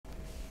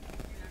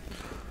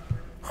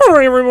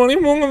Alright everybody,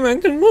 welcome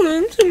back to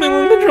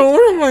Controller.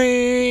 Oh my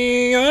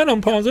god,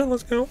 unpause it,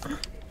 let's go.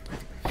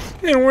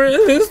 And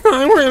this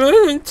time we're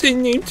gonna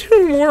need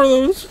 2 more of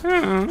those.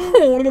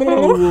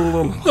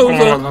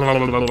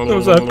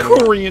 Those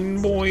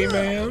Korean boy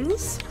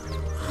bands.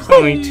 There's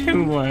only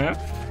 2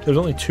 left. There's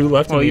only 2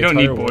 left. Well, in the you don't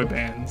need entire boy world.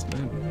 bands,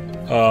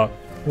 but...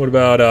 What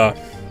about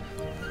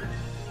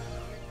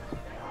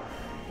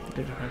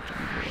They don't have to be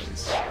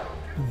boys.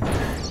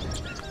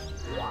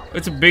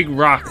 It's a big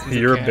rock.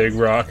 You're a big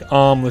rock.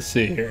 Let's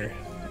see here.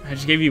 I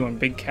just gave you one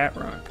big cat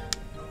rock.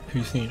 Have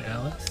you seen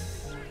Alice?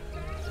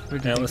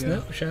 Where'd you Alice, go?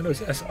 no.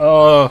 Shadows, yes.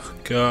 Oh,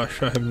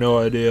 gosh, I have no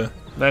idea.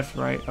 Left,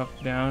 right, up,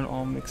 down,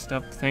 all mixed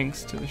up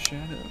thanks to the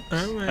shadows.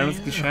 Oh, I don't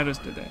think the shadows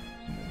did that.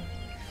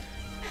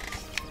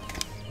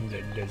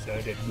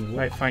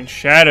 Right, find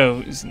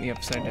shadows in the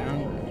upside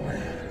down.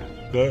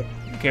 Good.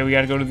 Okay, we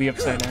gotta go to the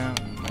upside down,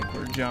 like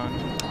we're John.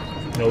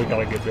 No, we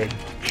gotta get big.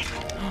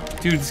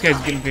 Dude, this guy's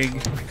getting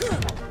big.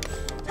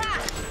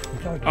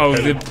 Oh,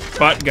 the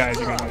butt guys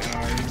are gonna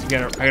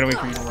get hard. I gotta wait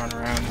for you to run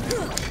around.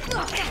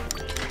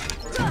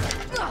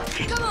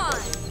 Come on.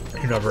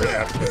 You're not very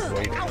active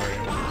waiting, are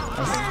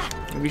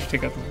Okay, we should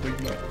take out the big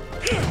butt.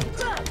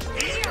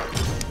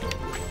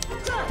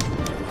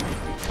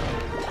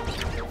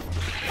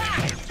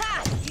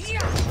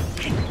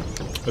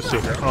 Let's see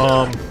here. Come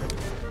on.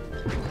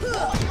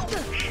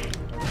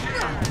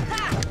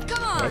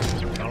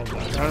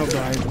 I don't know,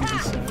 guys. We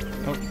just,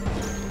 oh.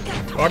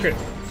 Block it.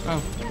 Oh,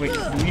 wait, do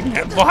you even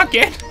have block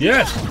it?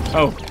 Yes.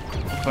 Oh,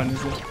 what button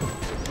is it?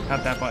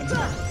 Not that button.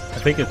 I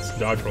think it's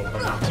dodge roll.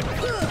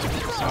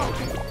 Oh,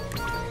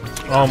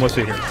 okay. Let's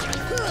see here.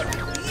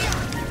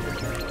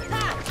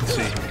 Let's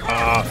see.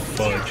 Ah,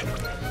 fudge.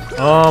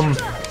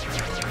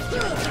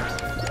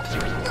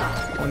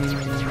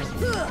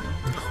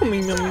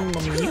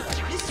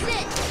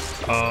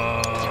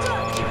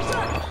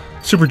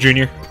 Super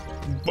Junior.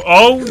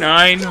 Oh,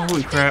 9.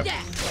 Holy crap.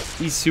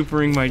 He's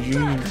supering my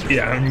junior.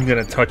 Yeah, I'm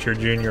gonna touch your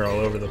junior all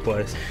over the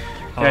place.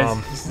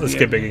 Guys, Let's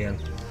get big again.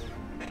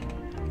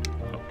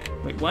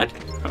 Wait, what?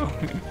 Oh.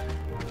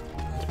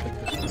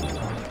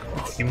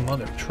 You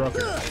mother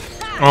trucker.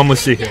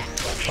 Let's see here.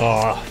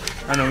 I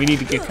don't know, we need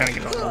to kind of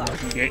get all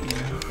up and get you.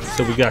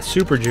 So we got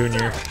Super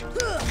Junior.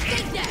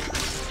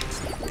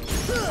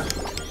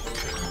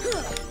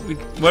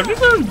 What is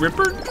a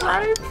Ripper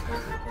drive?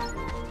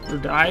 Or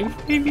dive,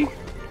 maybe?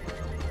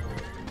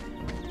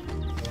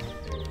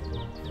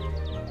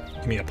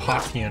 Give me a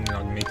pocky and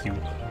I'll make you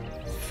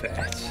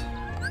fat.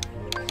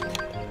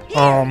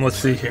 Let's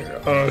see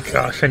here. Oh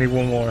gosh, I need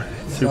one more.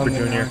 Super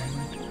Junior.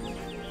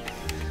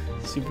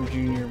 Super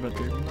Junior, but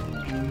they're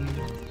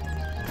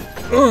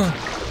junior.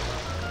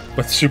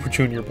 But Super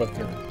Junior, but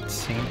they're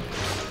senior.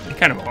 They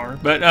kind of are,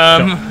 but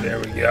There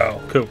we go.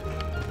 Cool.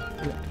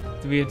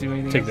 do we have to do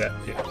anything Take else? that.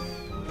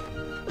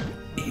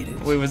 Yeah. Eat it.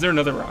 Wait, was there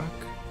another rock?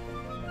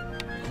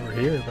 Over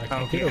here, but I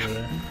can't get over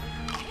there.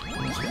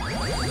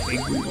 How big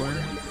we were?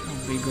 How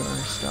big our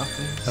stuff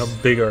is? How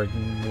big our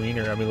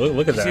wiener? I mean,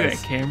 look at that. See that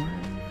It's camera?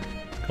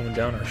 coming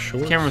down our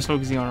shorts. The camera's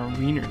focusing on our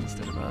wiener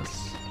instead of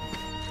us.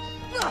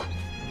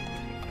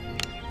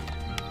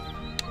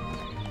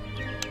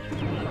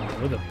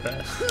 We're the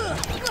best.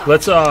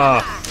 Let's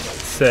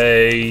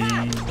say.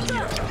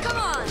 Come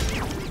on.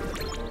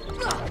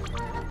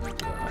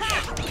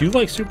 Do you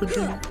like Super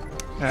Junior?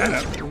 I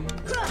don't know.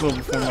 A little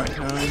before my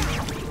time.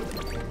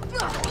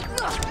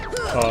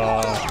 I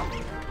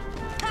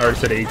already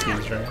said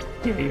 80s, right?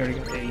 Yeah, you already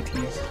got the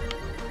 80s.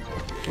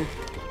 Oh,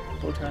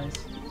 bow ties.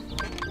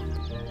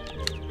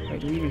 Wait,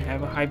 do we even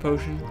have a high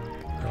potion?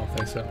 I don't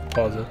think so.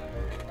 Pause it.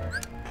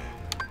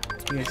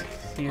 You guys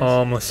see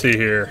us? Let's see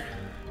here.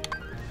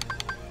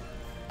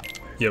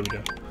 Yeah, we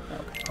do.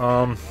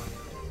 Okay.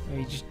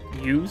 You just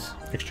use?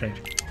 Exchange.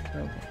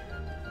 Okay.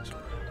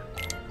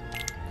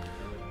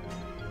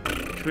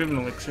 Should we have an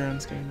elixir on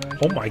standby?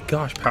 Oh my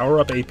gosh, power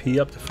up, AP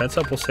up, defense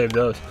up, we'll save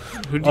those.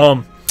 Who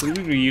do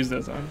we use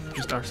those on?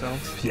 Just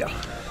ourselves? Yeah.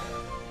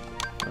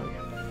 Oh,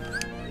 yeah.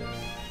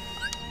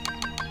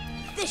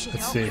 This should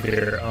Let's help. see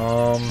here.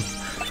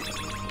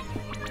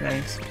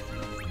 Thanks.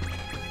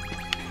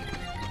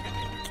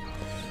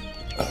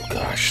 Oh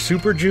gosh,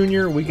 Super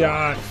Junior, we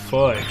got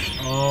Fudge.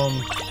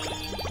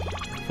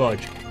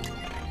 Fudge.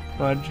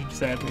 Fudge,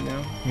 sadly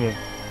no. Yeah,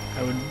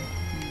 I would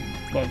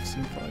love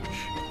some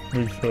fudge.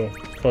 me too.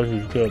 Fudge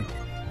is good.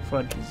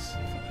 Fudge is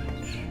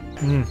fudge.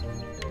 Mm.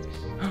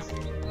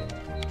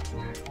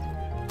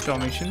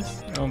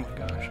 Dalmatians? Oh my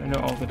gosh, I know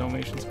all the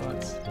Dalmatian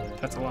spots.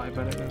 That's a lie,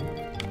 but I know.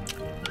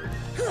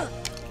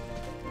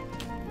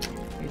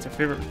 It's our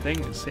favorite thing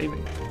is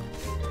saving.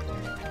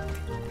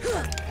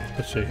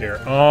 Let's see here.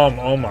 Oh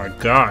my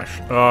gosh.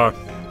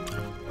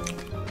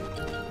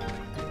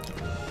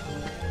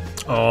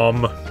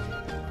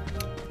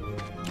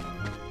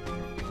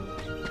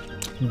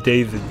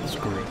 David's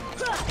group.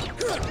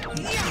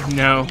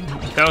 No,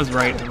 that was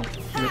right. I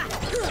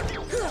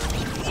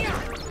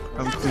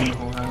would clean the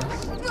whole house.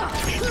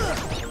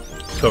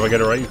 So if I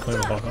get it right, you clean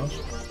the whole house?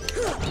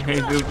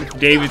 Hey,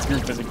 David's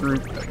group as a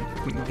group.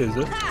 Is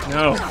it?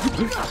 No.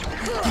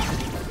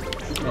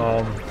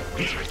 Oh,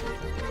 David.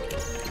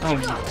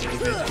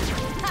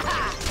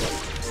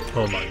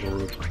 Oh my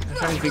lord. I'm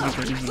trying to think of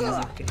the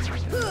easiest game.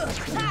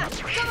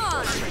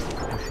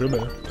 Should be.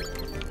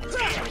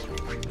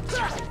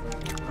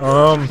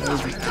 That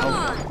was the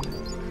Allen.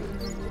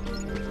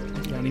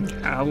 Not even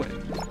Allen.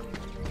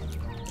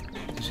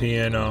 Is he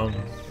in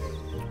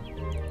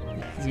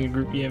Is he a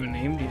group you haven't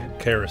named yet?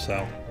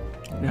 Carousel?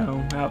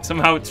 No.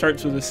 Somehow it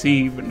starts with a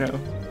C, but no.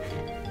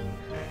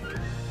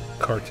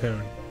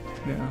 Cartoon.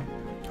 No.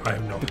 I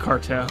have no. The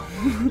Cartel.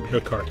 The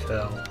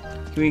Cartel.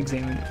 Can we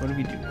examine it? What do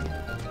we do?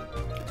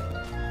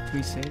 Can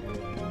we sit?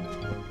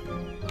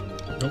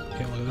 Nope,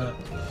 can't look at that.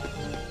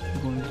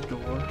 Go in the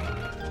door.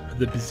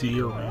 The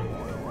Brazier room.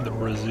 The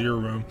Brazier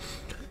room.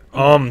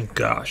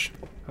 Gosh.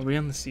 Are we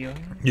on the ceiling?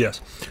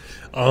 Yes.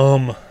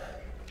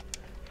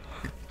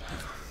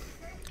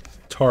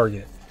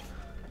 Target.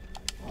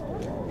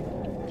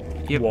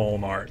 Yep.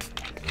 Walmart.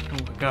 Oh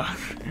my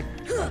gosh.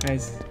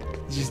 Guys,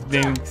 it's just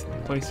named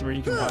places where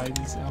you can buy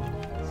and sell.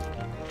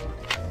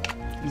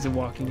 It's a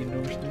walking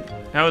endorsement.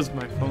 That was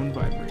my phone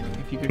vibrating,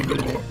 if you could get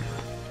it.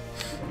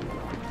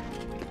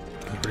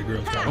 That's pretty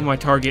gross. Oh, my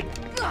target.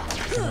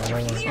 Hold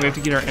on. We have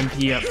to get our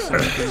MP up so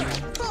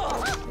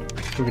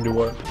We can do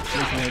what? we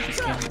can hit this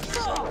game.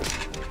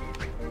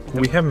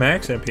 We have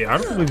max MP. I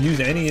don't think we've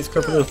used any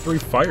except for those 3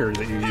 fires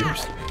that you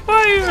used.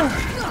 Fire!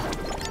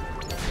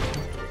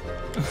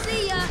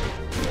 See ya.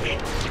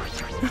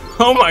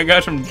 Oh my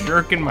gosh, I'm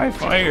jerking my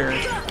fire.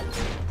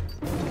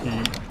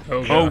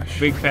 Oh, Oh, gosh.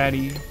 big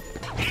fatty.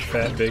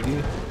 Fat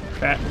Biggie.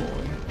 Fat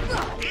boy.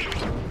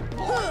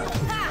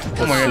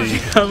 Oh my gosh,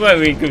 how about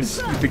we go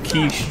the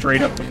key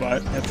straight up the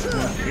butt? That's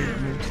my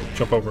favorite move.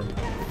 Jump over him.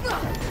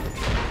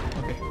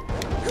 Okay.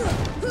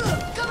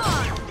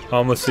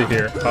 Let's see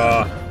here.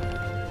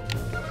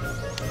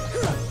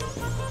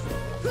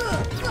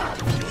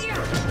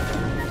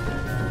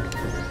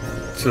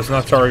 So it's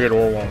not Target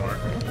or Walmart.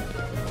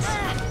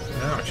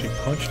 Ouch, she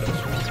punched us.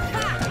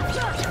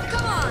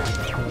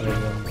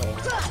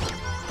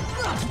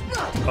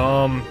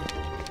 I'm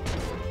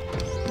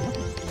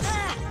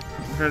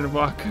trying to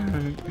block.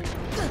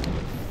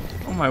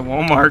 Oh my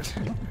Walmart.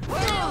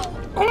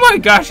 Oh my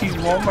gosh, he's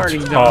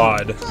Walmarting down.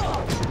 Todd.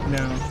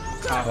 No.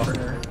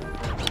 Copper.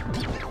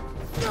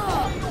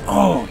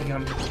 Oh, he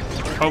got me.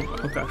 Oh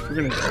gosh, we're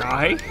gonna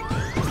die.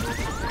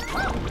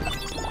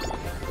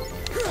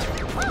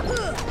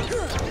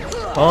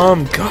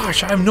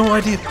 Gosh, I have no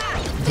idea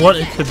what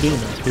it could be,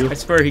 Matthew. I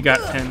swear he got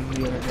 10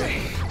 the other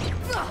day.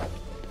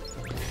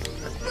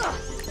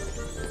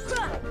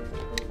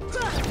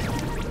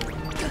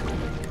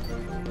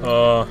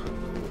 Oh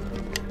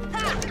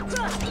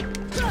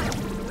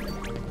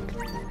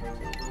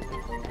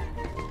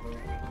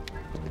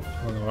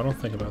no, I don't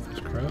think about this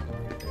crap.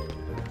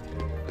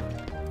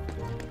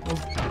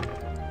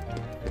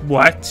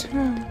 What?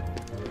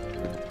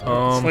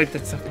 Let's light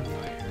that stuff on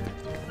fire.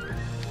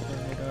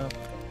 Burn it up.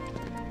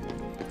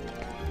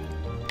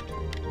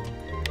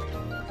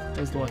 That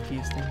was the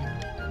luckiest thing.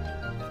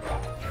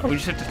 Oh, we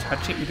just have to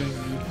touch it? We don't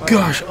even need fire?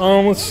 Gosh,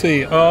 let's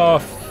see.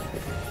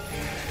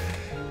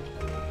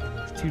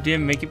 It's too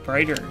dim, make it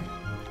brighter.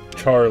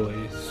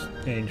 Charlie's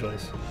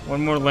Angels.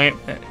 One more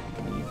lamp that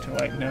we need to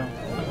light now.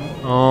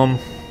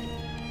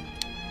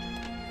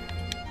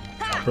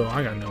 Bro,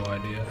 I got no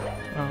idea.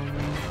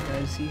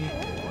 Guys, he...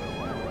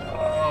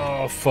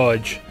 Oh,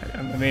 fudge.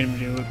 I made him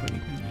do it, but he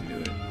couldn't do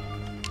it.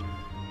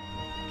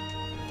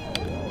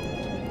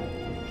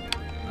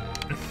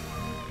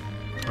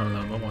 I don't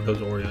know, I want those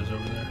Oreos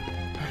over there.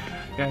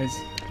 Guys,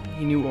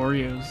 he knew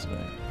Oreos,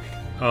 but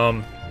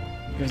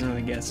he wasn't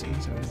really guessing,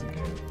 so it wasn't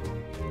good.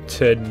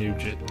 Ted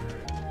Nugent.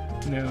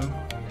 No.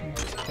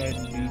 Ted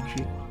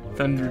Nugent.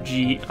 Thunder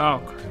G. Oh,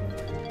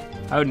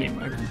 crap. I would name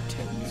my group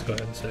Ted Let's Nugent. go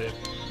ahead and save.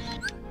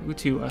 Go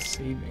to us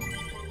saving.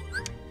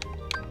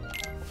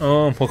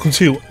 Welcome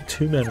to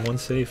 2 Men, 1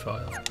 save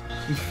file.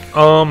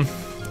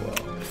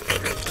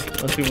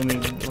 Most people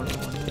need more than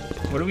one.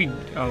 What do we...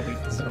 Oh, wait.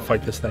 So,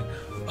 Fight this thing.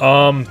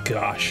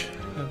 Gosh.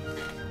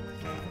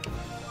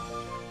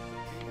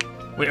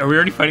 wait, are we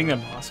already fighting that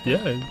boss?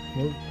 Yeah,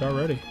 we're about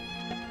ready.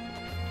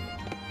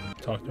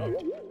 Talk to him.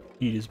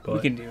 Eat his butt.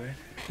 We can do it.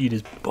 Eat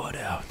his butt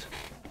out.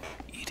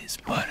 Eat his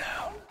butt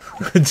out.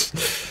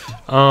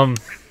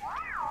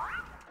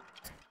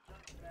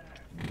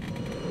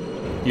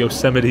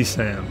 Yosemite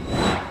Sam.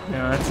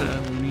 No, that's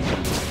a Luigi.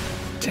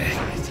 Dang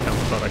it. I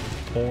thought I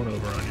could pull one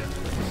over on you.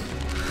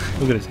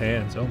 Look at his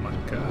hands. Oh my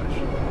gosh.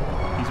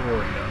 He's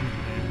origami,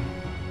 man.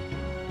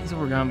 He's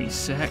origami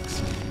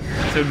sex.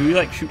 So do we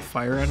like shoot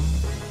fire at him?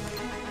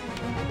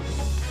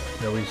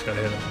 No, we just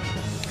gotta hit him.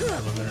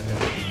 Come on there and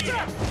hit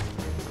him.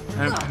 I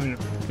mean,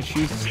 the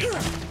shoes.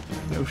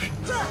 No shit.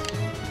 No.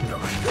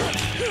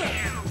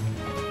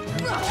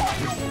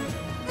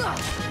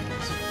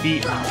 His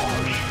feet are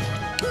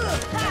Come on.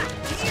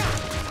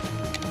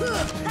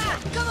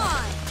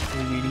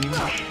 we leading him.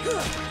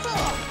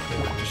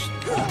 Just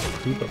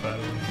poop up out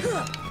of him.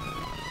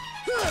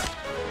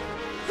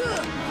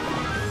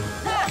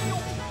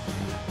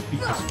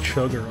 Beat this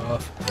chugger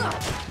off.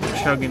 We're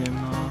chugging him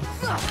off.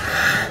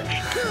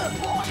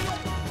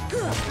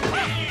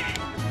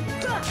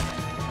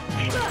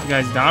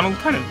 Guys, Donald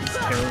kind of is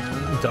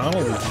terrible.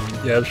 Donald is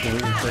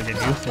absolutely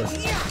freaking useless.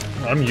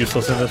 I'm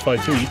useless in this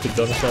fight too. You could have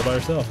done this all by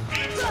yourself.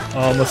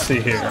 Let's see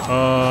here.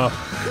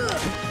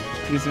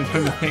 He's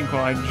trying to think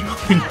while I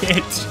jump and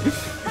hit.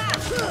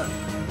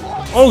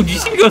 Oh, did you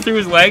see me go through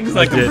his legs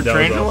like a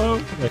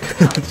petrangelo?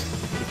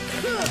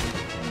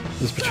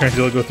 Does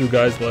petrangelo go through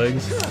guys'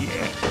 legs?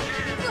 Yeah.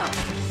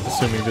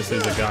 Assuming this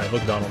is a guy.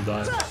 Look, Donald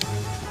died.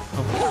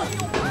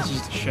 Oh, it's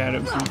just a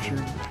shadow creature.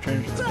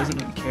 Petrangelo doesn't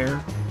really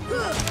care.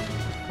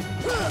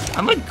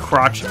 I'm like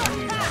crotching.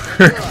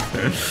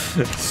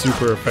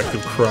 Super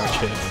effective crotch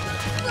hits.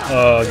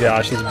 Oh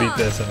gosh, let's beat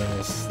this and then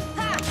we'll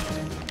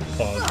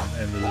pause and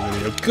end the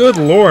video. Good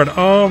lord,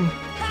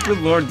 Good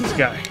lord, this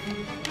guy.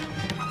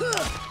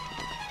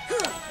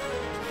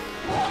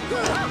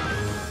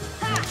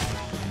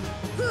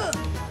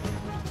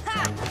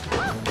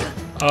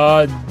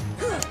 I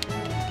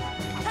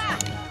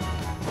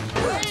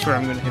swear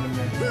I'm gonna hit him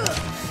there.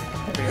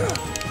 There we go.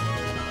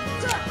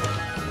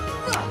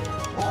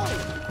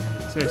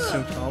 This guy's so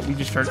tall. We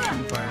just start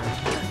shooting fire.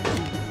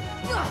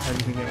 How do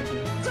you think that would do?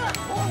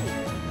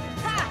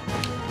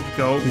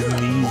 Go. his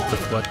knees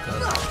deflect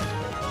us.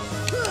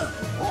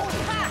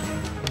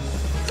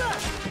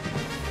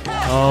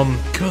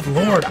 Good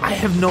lord, I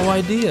have no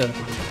idea.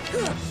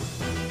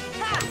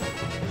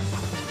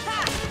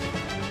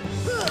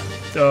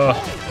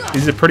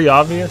 Is it pretty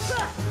obvious?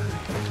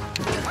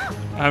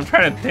 I'm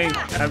trying to think.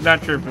 I'm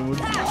not sure if it would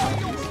be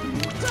obvious.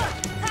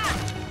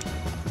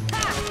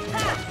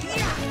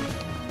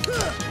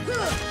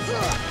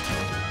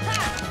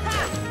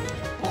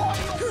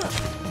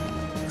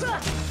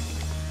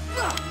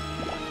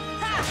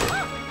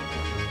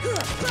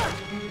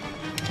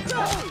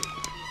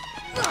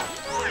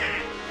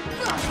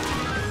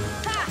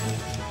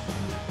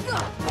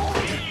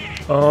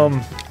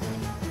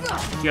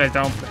 You guys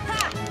don't play.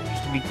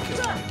 Just be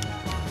killed.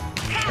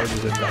 How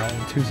does it die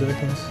in 2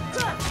 seconds?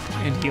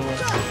 And heal us.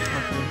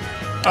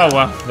 Oh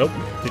wow. Nope,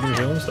 didn't even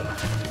heal himself.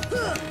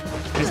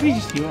 Doesn't he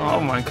just heal? Oh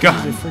my He's a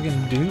god.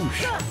 friggin'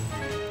 douche. You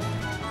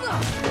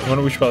know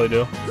what we should probably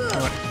do?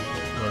 What?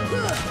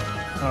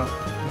 Oh,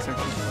 that's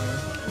actually fire.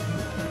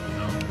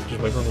 No, just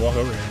wait for him to walk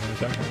over here and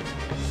attack him.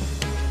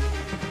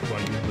 Why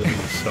you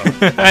literally suck.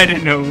 I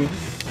didn't know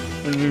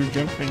when we were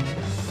jumping.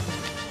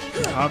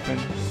 Hopping.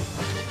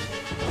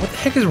 What the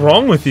heck is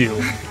wrong with you?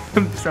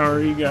 I'm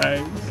sorry,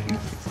 guys.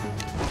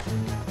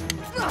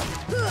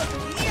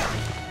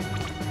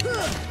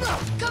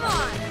 Come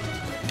on.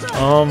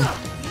 Come on.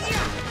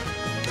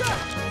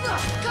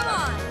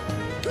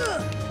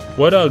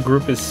 What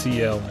group is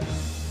CL in?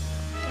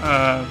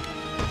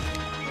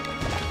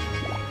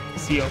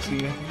 CLC, I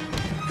think.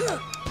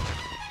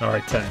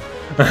 Alright, 10.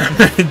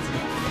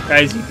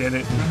 Guys, you did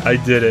it. I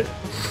did it.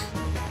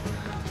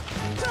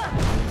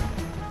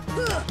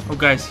 Oh,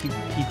 guys, he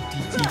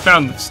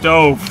found the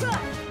stove.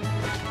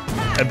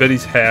 I bet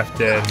he's half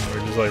dead.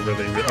 We're just like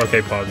really.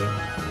 Okay, pause it.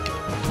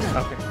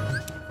 Okay.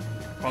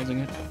 Pausing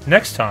it.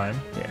 Next time,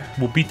 Yeah.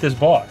 we'll beat this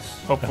boss.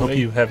 I hope Hopefully.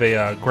 you have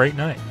a great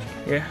night.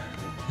 Yeah.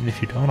 And if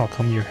you don't, I'll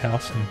come to your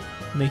house and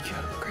Make you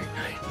have a great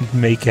night.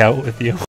 make out with you.